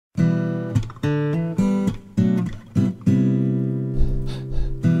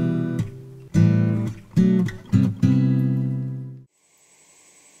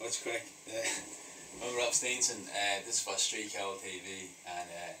Steenson. This is for Ceol TV, and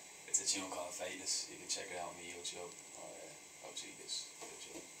it's a tune called Faithless. You can check it out on YouTube or obviously this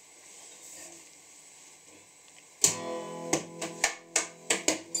YouTube.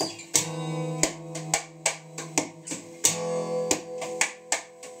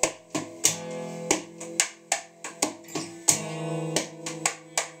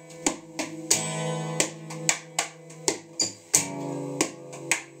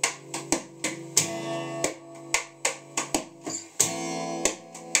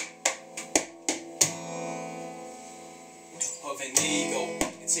 Of an ego,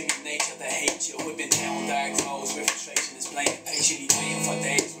 it's in your nature to hate you. We've been down dark roads where frustration is blamed. Patiently waiting for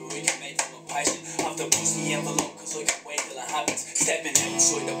days where we can make from a passion. Have to push the envelope cause I can wait till it happens. Stepping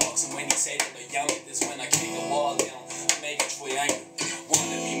outside the box, and when he said that I'm young, this when I kick the wall down and make a triangle.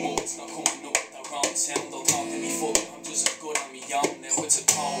 Wanna be more, it's not coming up with the wrong sound. Don't talk to me fuck, I'm just as good on me young. Now it's a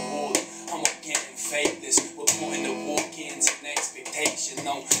cold world, I'm up getting faithless. We're putting the walk-ins and expectation.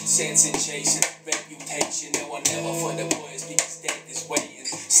 No sense in chasing reputation. No, I never for the boys because death is waiting.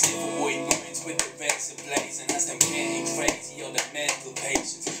 Sniffle white lines with the reds blazing. Has them getting crazy on the mental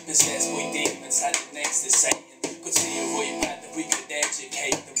patience. Possessed by demons, had it next to Satan. Could see a right path that we could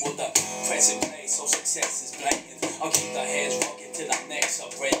educate them. With the present place, so success is blatant. I'll keep the heads rocking till our necks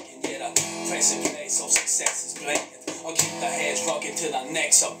are breaking. Yeah, the present place, so success is blatant. I'll keep the heads rocking till our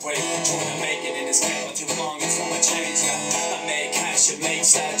necks are breaking. Trying to make it in this game, but too long it's gonna change now. I made cash, it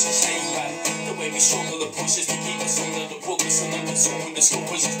makes that just ain't right. The way we struggle to push us to keep us under the books, and I'm consuming the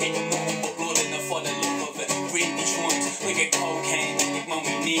scoopers, just keep moving for blood and for the love of it. Read these ones, look at cocaine, think when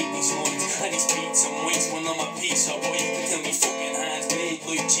we need these ones. And these beats and wings, when I'm a piece of white, till me fucking hands bleed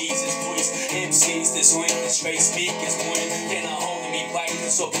like Jesus Christ. MCs design the straight speakers one, then I holding me back,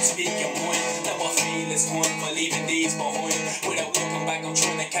 cause up and speaking one. Now I feel it's time for leaving these behind. Without looking back, I'm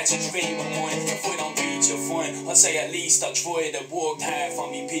trying to catch a dream of mine. If we don't reach a fine, I'd say at least I tried. I worked hard for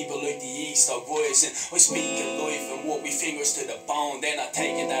me people like the East I rise. And I speak in life and walk me fingers to the bone. Then I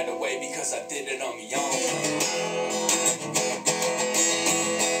take it out of the way because I did it on my own.